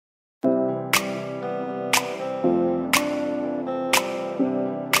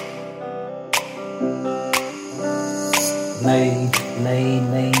नई नई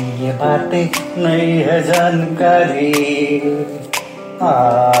नई ये बातें, नई है जानकारी,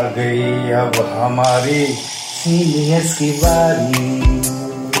 आ गई अब हमारी सीनियर्स की बारी।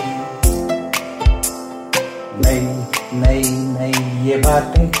 नई नई नई ये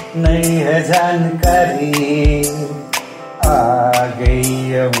बातें, नई है जानकारी, आ गई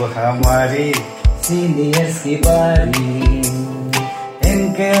अब हमारी सीनियर्स की बारी।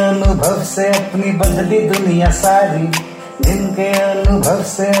 इनके अनुभव से अपनी बदली दुनिया सारी, इनके अनुभव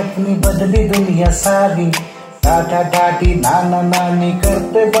से अपनी बदली दुनिया सारी। टाटा टाटी नाना नानी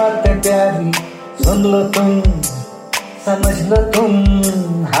करते बातें प्यारी। सुन लो तुम, समझ लो तुम,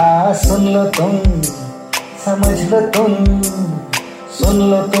 हाँ सुन लो तुम, समझ लो तुम, सुन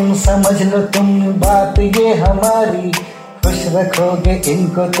लो तुम, समझ लो तुम, बात ये हमारी। खुश रखोगे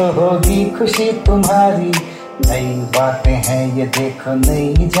इनको तो होगी खुशी तुम्हारी। नई बातें हैं ये देखो, नई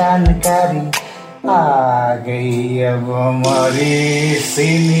जानकारी, आ गई अब हमारी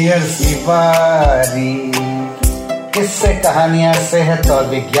सीनियर्स की बारी। किस्से कहानियां, सेहत और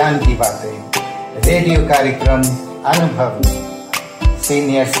विज्ञान की बातें, रेडियो कार्यक्रम अनुभव,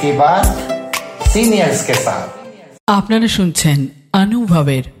 सीनियर्स की बात सीनियर्स के साथ। আপনারা শুনছেন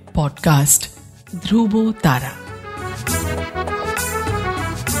অনুভবের পডকাস্ট ধ্রুব তারা।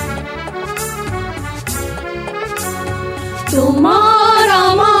 তোমার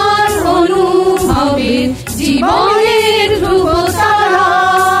আমার অনুভবের জীবনের ধ্রুব তারা,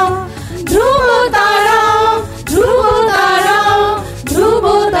 ধ্রুব তারা, ধ্রুব তারা, ধ্রুব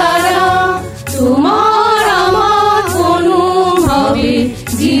তারা। তোমার আমার অনুভবের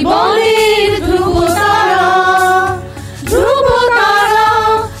জীবনের ধ্রুব তারা, ধ্রুব তারা,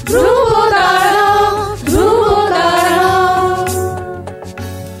 ধ্রুব তারা, ধ্রুব তারা।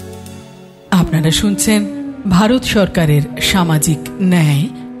 আপনারা শুনছেন ভারত সরকারের সামাজিক ন্যায়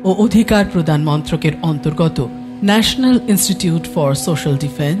ও অধিকার প্রদান মন্ত্রকের অন্তর্গত national institute for social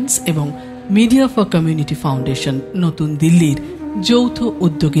defence এবং মিডিয়া ফর কমিউনিটি ফাউন্ডেশন নতুন দিল্লির যৌথ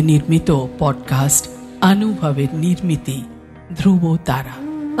উদ্যোগে নির্মিত পডকাস্ট অনুভবের নির্মিতি ধ্রুব তারা।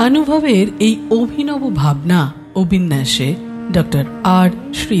 অনুভবের এই অভিনব ভাবনা ও বিন্যাসে ডক্টর আর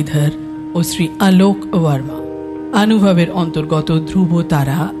শ্রীধর ও শ্রী আলোক ওয়ার্মা। অনুভবের অন্তর্গত ধ্রুব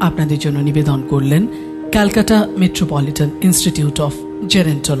তারা আপনাদের জন্য নিবেদন করলেন Calcutta metropolitan institute of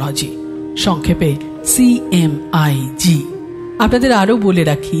gerontology, সংক্ষেপে CMIG। আপনাদের আরও বলে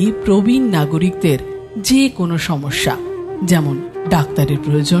রাখি, প্রবীণ নাগরিকদের যে কোনো সমস্যা, যেমন ডাক্তারের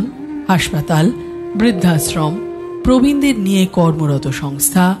প্রয়োজন, হাসপাতাল, বৃদ্ধাশ্রম, প্রবীণদের নিয়ে কর্মরত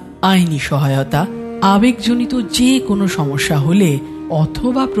সংস্থা, আইনি সহায়তা, আবেগজনিত যে কোনো সমস্যা হলে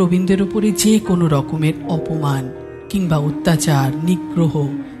অথবা প্রবীণদের উপরে যে কোনো রকমের অপমান কিংবা অত্যাচার, নিগ্রহ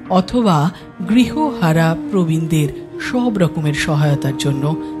অথবা গৃহহারা প্রবীণদের সব রকমের সহায়তার জন্য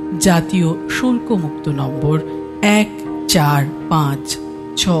জাতীয় শুল্কমুক্ত নম্বর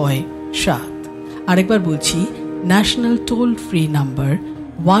 145667। আরেকবার বলছি, ন্যাশনাল টোল ফ্রি নাম্বার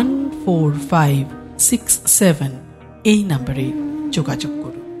 14567। এই নম্বরে যোগাযোগ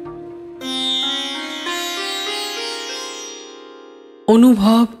করুন।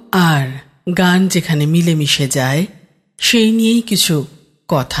 অনুভব আর গান যেখানে মিলেমিশে যায়, সেই নিয়েই কিছু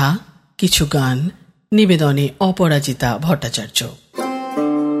কথা, কিছু গান, নিবেদনে অপরাজিতা ভট্টাচার্য।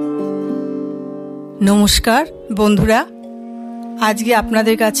 নমস্কার বন্ধুরা, আজকে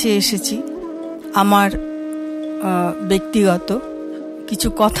আপনাদের কাছে এসেছি আমার ব্যক্তিগত কিছু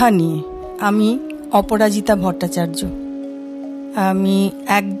কথা নিয়ে। আমি অপরাজিতা ভট্টাচার্য। আমি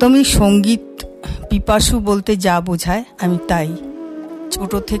একদমই সঙ্গীত পিপাসু বলতে যা বোঝায় আমি তাই।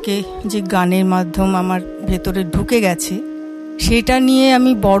 ছোট থেকে যে গানের মাধ্যম আমার ভেতরে ঢুকে গেছে, সেটা নিয়ে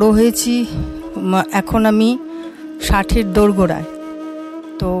আমি বড় হয়েছি। এখন আমি 60-এর দোরগোড়ায়।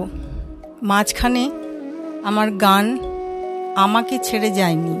 তো মাঝখানে আমার গান আমাকে ছেড়ে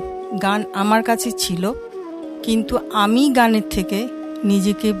যায়নি, গান আমার কাছে ছিল, কিন্তু আমি গানের থেকে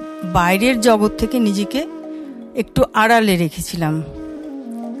নিজেকে, বাইরের জগৎ থেকে নিজেকে একটু আড়ালে রেখেছিলাম।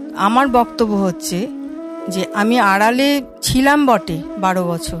 আমার বক্তব্য হচ্ছে যে আমি আড়ালে ছিলাম বটে 12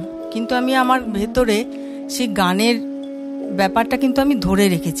 বছর, কিন্তু আমি আমার ভেতরে সেই গানের ব্যাপারটা কিন্তু আমি ধরে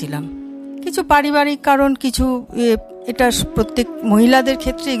রেখেছিলাম। কিছু পারিবারিক কারণ, কিছু এটা প্রত্যেক মহিলাদের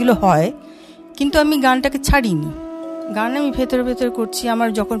ক্ষেত্রে এগুলো হয়, কিন্তু আমি গানটাকে ছাড়িনি। গান আমি ভেতরে ভেতরে করছি। আমার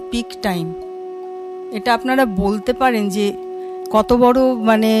যখন পিক টাইম, এটা আপনারা বলতে পারেন যে কত বড়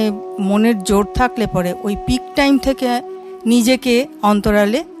মানে মনের জোর থাকলে পরে ওই পিক টাইম থেকে নিজেকে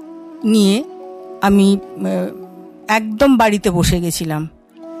অন্তরালে নিয়ে আমি একদম বাড়িতে বসে গেছিলাম।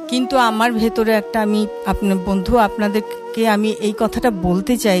 কিন্তু আমার ভেতরে একটা, আমি আপনার বন্ধু, আপনাদেরকে আমি এই কথাটা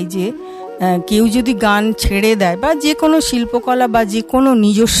বলতে চাই যে কেউ যদি গান ছেড়ে দেয় বা যে কোনো শিল্পকলা বা যে কোনো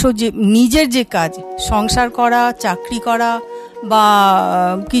নিজস্ব যে নিজের যে কাজ, সংসার করা, চাকরি করা বা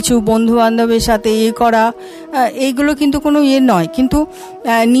কিছু বন্ধু বান্ধবের সাথে করা, এইগুলো কিন্তু কোনো নয়, কিন্তু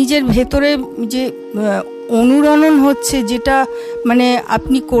নিজের ভেতরে যে অনুরণন হচ্ছে, যেটা মানে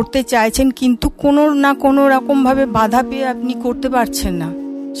আপনি করতে চাইছেন কিন্তু কোনো না কোনো রকমভাবে বাধা পেয়ে আপনি করতে পারছেন না,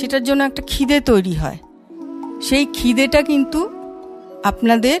 সেটার জন্য একটা খিদে তৈরি হয়। সেই খিদেটা কিন্তু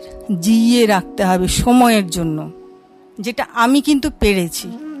আপনাদের জিইয়ে রাখতে হবে সময়ের জন্য, যেটা আমি কিন্তু পেরেছি।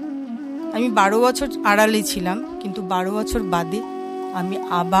 আমি 12 বছর আড়ালে ছিলাম, কিন্তু 12 বছর বাদে আমি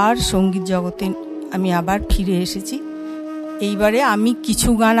আবার সঙ্গীত জগতে আমি আবার ফিরে এসেছি। এইবারে আমি কিছু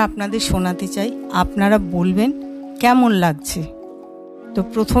গান আপনাদের শোনাতে চাই, আপনারা বলবেন কেমন লাগছে। তো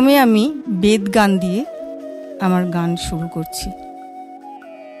প্রথমে আমি বেদ গান দিয়ে আমার গান শুরু করছি।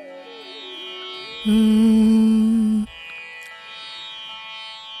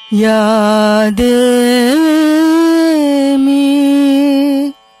 यादेमि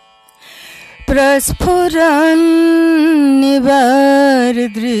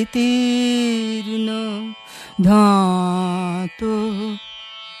प्रस्फुरन्निवर्धृतिर्नो धातु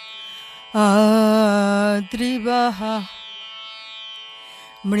आद्रिवः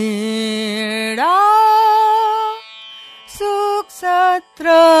मृडा सुक्षत्र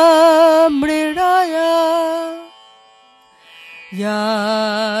मृडया यादेमि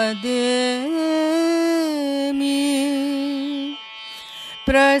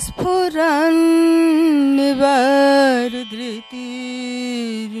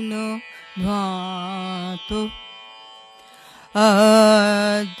प्रस्फुरन्निवर्धृतिर्नो धातु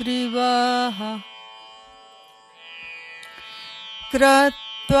आद्रिवः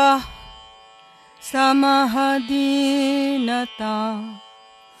कृत्वा समहदीनता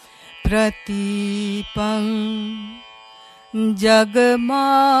प्रतीपं जगमाशुचे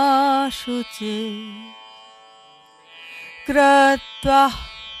कृत्वा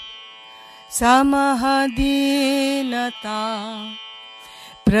समहदीनता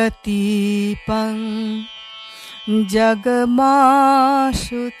प्रतीपं जगमाशुचे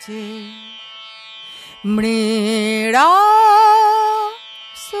मृडा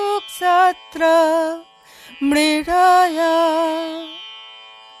सुक्षत्र मृडया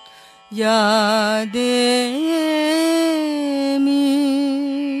यादेमि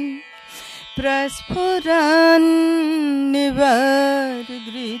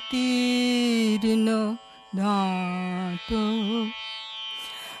प्रस्फुरन्निवर्धृतिर्नो धातु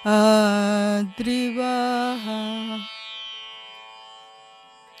आद्रिवः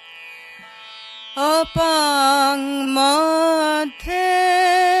अपाङ्मध्ये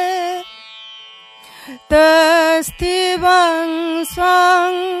तस्थिवं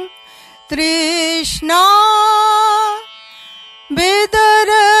स्वं तृष्णा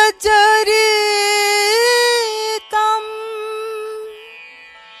विदरजरितम्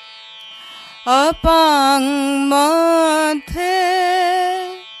अपाङ्मध्ये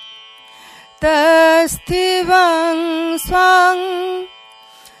तस्थिवं स्वं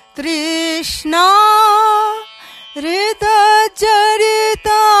तृष्णा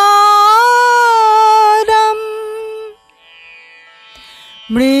हृदजरितारम्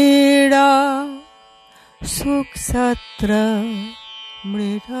मृडा सुक्षत्र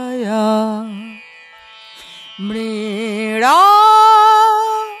मृडया मृडा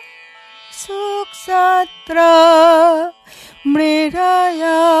सुक्षत्र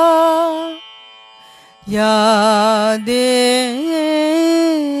मृडया यादेमि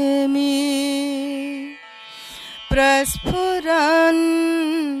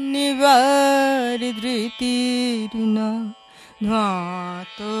प्रस्फुरन्निवर्धृतिर्नो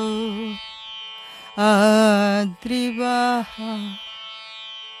धातु आद्रिवः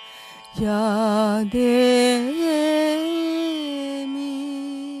यादेमि।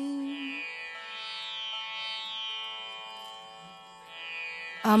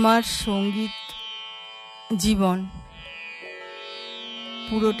 আমার সঙ্গীত জীবন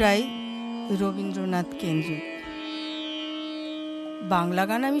পুরোটাই রবীন্দ্রনাথ কেন্দ্রিক। বাংলা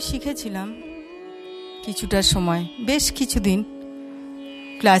গান আমি শিখেছিলাম কিছুটা সময়, বেশ কিছুদিন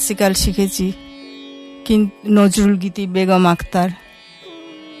ক্লাসিক্যাল শিখেছি, কিন্তু নজরুল গীতি, বেগম আক্তার,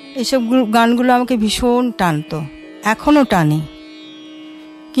 এসব গানগুলো আমাকে ভীষণ টানতো, এখনও টানে।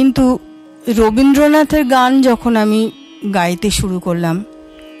 কিন্তু রবীন্দ্রনাথের গান যখন আমি গাইতে শুরু করলাম,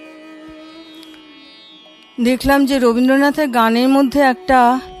 দেখলাম যে রবীন্দ্রনাথের গানের মধ্যে একটা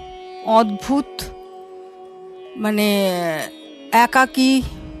অদ্ভুত মানে একাকী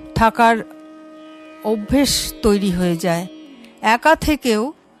থাকার অভ্যেস তৈরি হয়ে যায়। একা থেকেও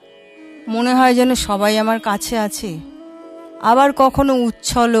মনে হয় যেন সবাই আমার কাছে আছে। আবার কখনো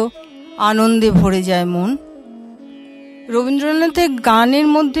উচ্ছল আনন্দে ভরে যায় মন। রবীন্দ্রনাথের গানের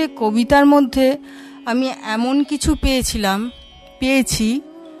মধ্যে, কবিতার মধ্যে আমি এমন কিছু পেয়েছি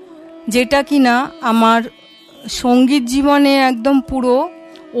যেটা কিনা আমার সঙ্গীত জীবনে একদম পুরো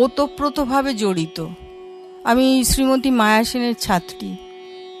ওতপ্রোতভাবে জড়িত। আমি শ্রীমতী মায়া সেনের ছাত্রী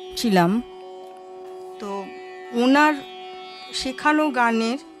ছিলাম, তো ওনার শেখানো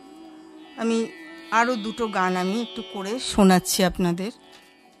গানের আমি আরও দুটো গান আমি একটু করে শোনাচ্ছি আপনাদের।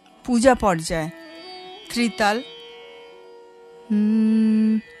 পূজা পর্যায়, ত্রিতাল।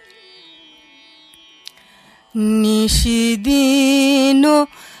 নিশিদিন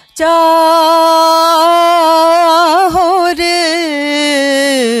চাহরে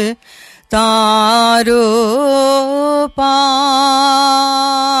তারো পানে,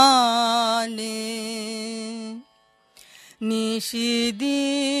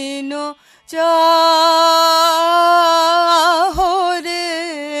 নিশিদিন চাহরে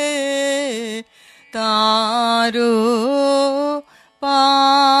তারো পানে,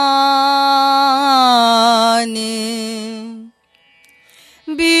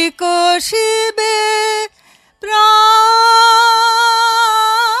 বিকশিবে প্রাণ,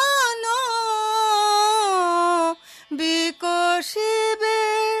 বিকশিবে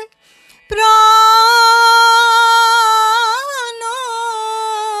প্রাণ,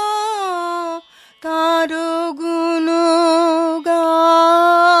 তার গুণ গানে,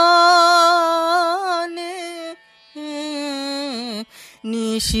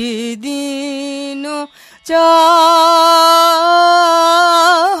 নিশিদিন চাহরে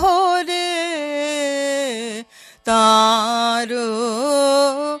তার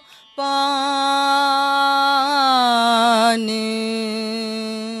পানে।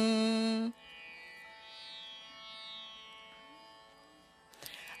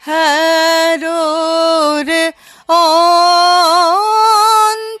 হ্যারো রে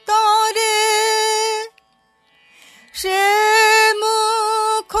অন্তরে সে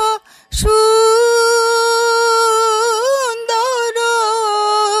মুখ সুন্দর,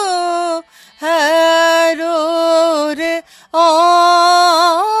 হ্যারো রে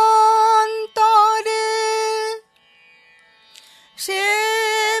অন্তরে সে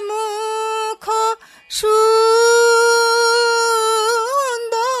মুখ সুন্দর,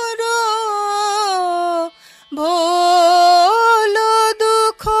 ভোল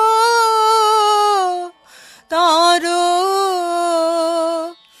দুঃখ তার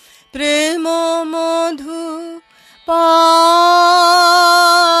প্রেম মধু পানে,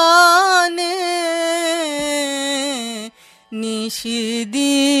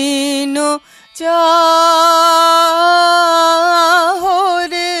 নিশিদিন চাহরে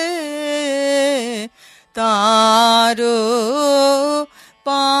তার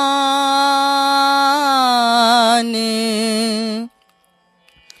পানে,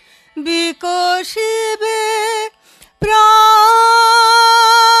 বিকশিবে প্রাণ,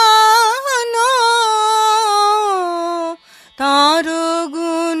 তার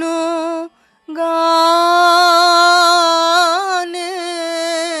গুণ গানে,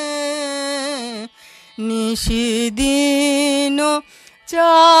 নিশিদিন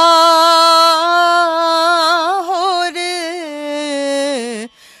চাহরে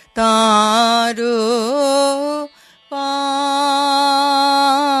তার পানে।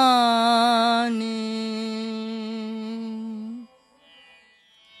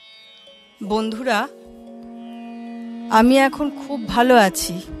 বন্ধুরা, আমি এখন খুব ভালো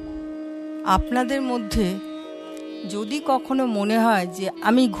আছি। আপনাদের মধ্যে যদি কখনো মনে হয় যে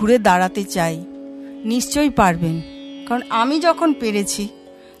আমি ঘুরে দাঁড়াতে চাই, নিশ্চয়ই পারবেন। কারণ আমি যখন পেরেছি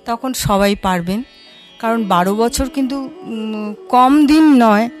তখন সবাই পারবেন। কারণ 12 বছর কিন্তু কম দিন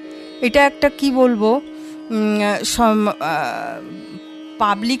নয়। এটা একটা কি বলবো,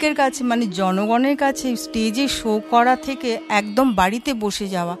 পাবলিকের কাছে মানে জনগণের কাছে স্টেজে শো করা থেকে একদম বাড়িতে বসে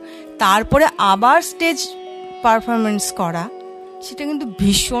যাওয়া, তারপরে আবার স্টেজ পারফরমেন্স করা, সেটা কিন্তু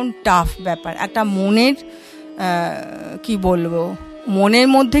ভীষণ টাফ ব্যাপার। একটা মনের কি বলবো, মনের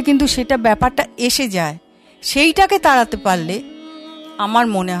মধ্যে কিন্তু সেটা ব্যাপারটা এসে যায়। সেইটাকে তাড়াতে পারলে আমার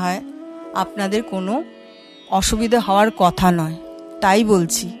মনে হয় আপনাদের কোনো অসুবিধা হওয়ার কথা নয়। তাই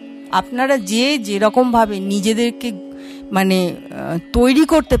বলছি, আপনারা যেরকমভাবে নিজেদেরকে মানে তৈরি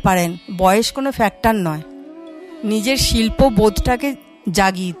করতে পারেন, বয়স কোনো ফ্যাক্টর নয়। নিজের শিল্পবোধটাকে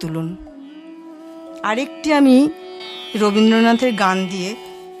জাগিয়ে তুলুন। আরেকটি আমি রবীন্দ্রনাথের গান দিয়ে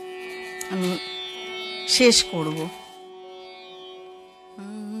আমি শেষ করব।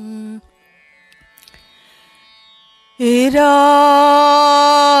 এরা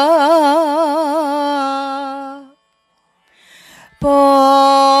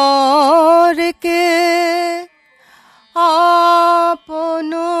পরকে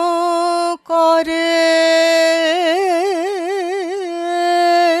আপন করে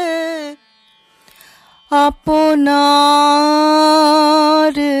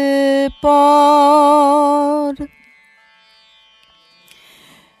আপনার পর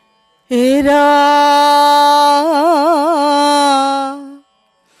এরা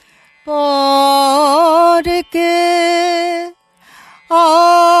পরকে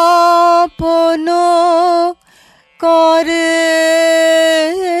আপন করে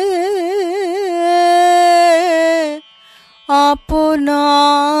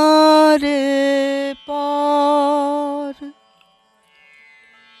আপনার পর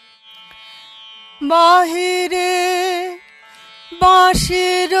বাহিরে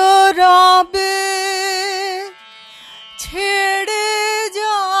বাঁশির রবে ছেড়ে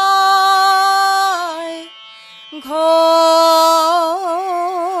যায় ঘর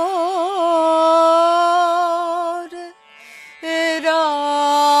এরা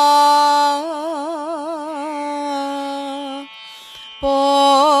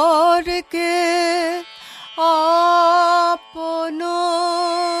পরকে আপন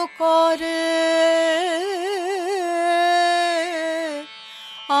করে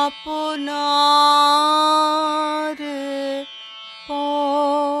আপনার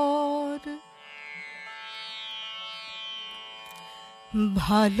পর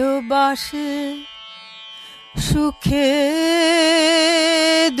ভালোবাসে সুখে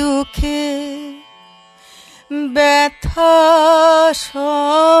দুঃখে ব্যথা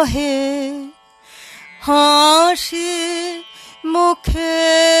সহে হাসি মুখে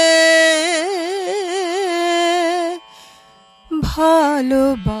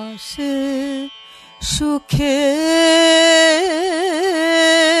ভালোবাসে সুখে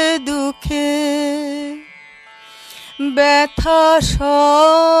দুঃখে ব্যথা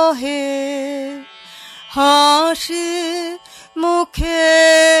সহে হাসি মুখে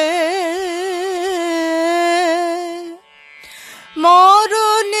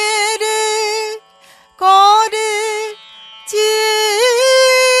মরণের করে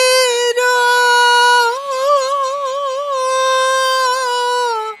চির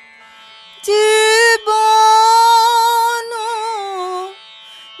জীবন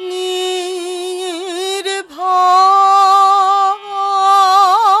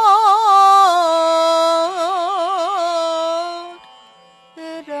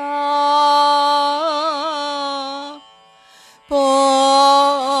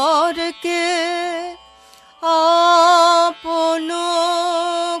পরকে আপন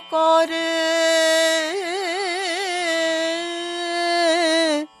করে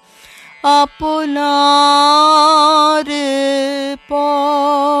আপনার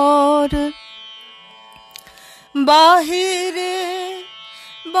পর বাহিরে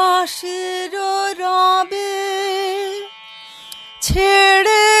বাঁশির রবে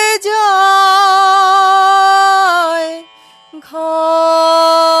ছেড়ে যায় ঘর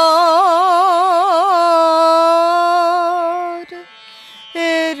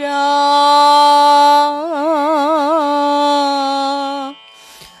এরা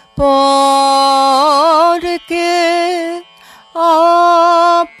পরকে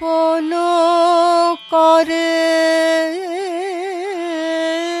আপন করে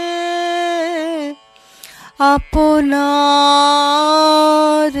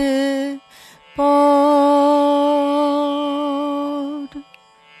আপনার পর।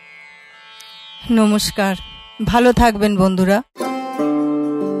 নমস্কার, ভালো থাকবেন বন্ধুরা।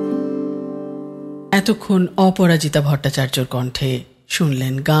 এতক্ষণ অপরাজিতা ভট্টাচার্যর কণ্ঠে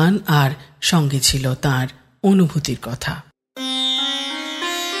শুনলেন গান, আর সঙ্গে ছিল তার অনুভূতির কথা।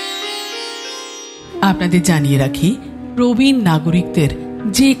 আপনাদের জানিয়ে রাখি, প্রবীণ নাগরিকদের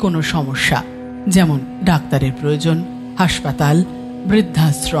যে কোনো সমস্যা, যেমন ডাক্তারের প্রয়োজন, হাসপাতাল,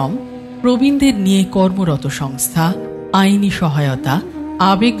 বৃদ্ধাশ্রম, প্রবীণদের নিয়ে কর্মরত সংস্থা, আইনি সহায়তা,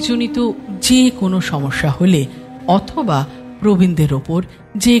 আবেগজনিত যে কোনো সমস্যা হলে অথবা প্রবীণদের ওপর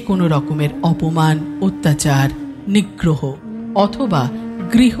যে কোনো রকমের অপমান, অত্যাচার, নিগ্রহ অথবা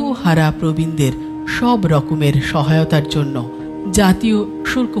গৃহহারা প্রবীণদের সব রকমের সহায়তার জন্য জাতীয়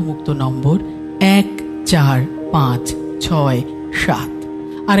শুল্কমুক্ত নম্বর 145667।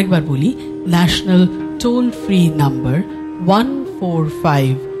 আরেকবার বলি, ন্যাশনাল টোল ফ্রি নাম্বার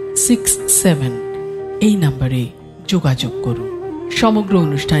 14567। এই নম্বরে যোগাযোগ করুন। সমগ্র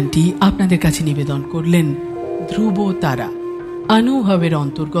অনুষ্ঠানটি আপনাদের কাছে নিবেদন করলেন ধ্রুব তারা। অনুভবের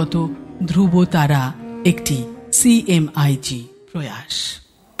অন্তর্গত ধ্রুব তারা একটি CMIG প্রয়াস।